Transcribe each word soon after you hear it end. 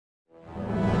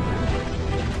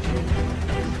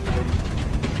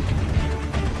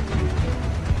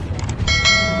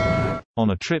On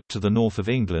a trip to the north of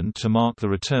England to mark the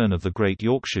return of the Great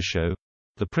Yorkshire Show,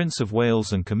 the Prince of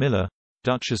Wales and Camilla,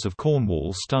 Duchess of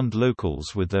Cornwall, stunned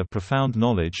locals with their profound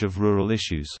knowledge of rural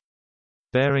issues.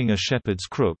 Bearing a shepherd's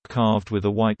crook carved with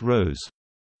a white rose,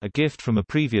 a gift from a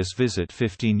previous visit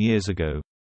 15 years ago,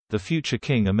 the future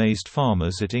king amazed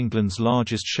farmers at England's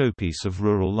largest showpiece of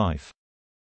rural life.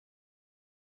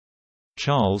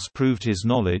 Charles proved his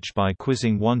knowledge by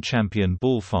quizzing one champion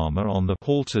bull farmer on the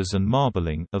halters and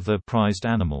marbling of their prized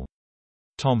animal.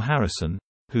 Tom Harrison,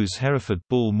 whose Hereford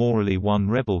bull Moralee One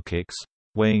Rebel Kicks,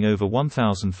 weighing over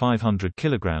 1,500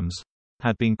 kilograms,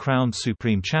 had been crowned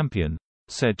supreme champion,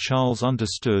 said Charles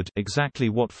understood exactly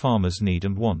what farmers need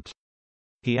and want.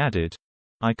 He added,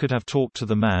 "I could have talked to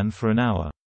the man for an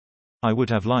hour. I would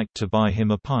have liked to buy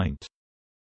him a pint."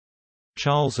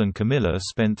 Charles and Camilla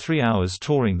spent 3 hours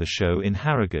touring the show in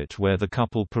Harrogate, where the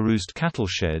couple perused cattle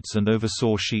sheds and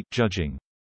oversaw sheep judging.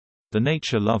 The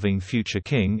nature-loving future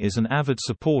king is an avid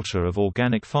supporter of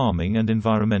organic farming and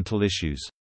environmental issues.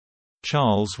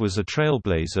 Charles was a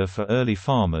trailblazer for early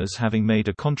farmers, having made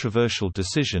a controversial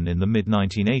decision in the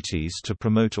mid-1980s to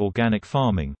promote organic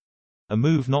farming, a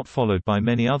move not followed by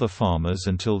many other farmers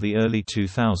until the early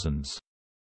 2000s.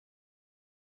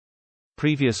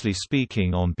 Previously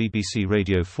speaking on BBC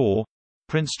Radio 4,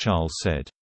 Prince Charles said,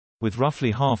 "With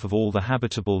roughly half of all the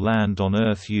habitable land on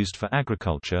Earth used for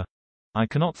agriculture, I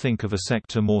cannot think of a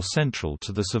sector more central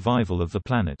to the survival of the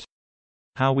planet.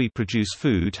 How we produce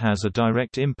food has a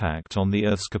direct impact on the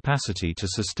Earth's capacity to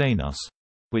sustain us,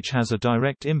 which has a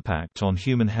direct impact on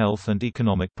human health and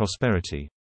economic prosperity.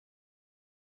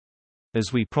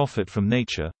 As we profit from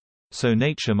nature, so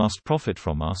nature must profit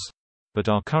from us. But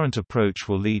our current approach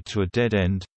will lead to a dead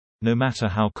end, no matter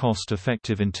how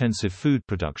cost-effective intensive food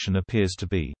production appears to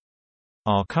be.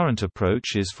 Our current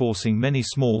approach is forcing many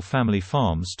small family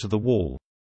farms to the wall.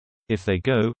 If they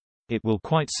go, it will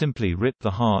quite simply rip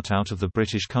the heart out of the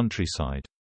British countryside."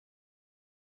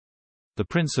 The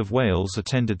Prince of Wales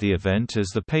attended the event as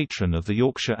the patron of the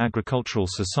Yorkshire Agricultural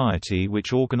Society,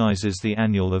 which organises the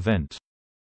annual event.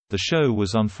 The show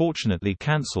was unfortunately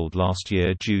cancelled last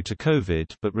year due to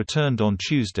COVID, but returned on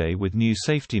Tuesday with new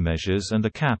safety measures and a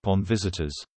cap on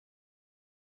visitors.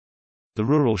 The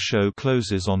rural show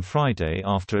closes on Friday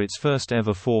after its first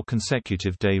ever 4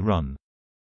 consecutive day run.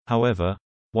 However,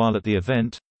 while at the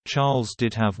event, Charles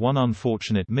did have one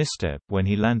unfortunate misstep when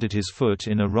he landed his foot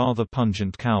in a rather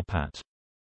pungent cowpat.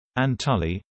 Anne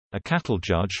Tully, a cattle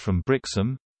judge from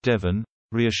Brixham, Devon,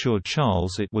 reassured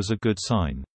Charles it was a good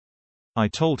sign. "I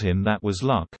told him that was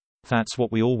luck, that's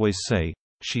what we always say,"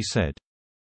 she said.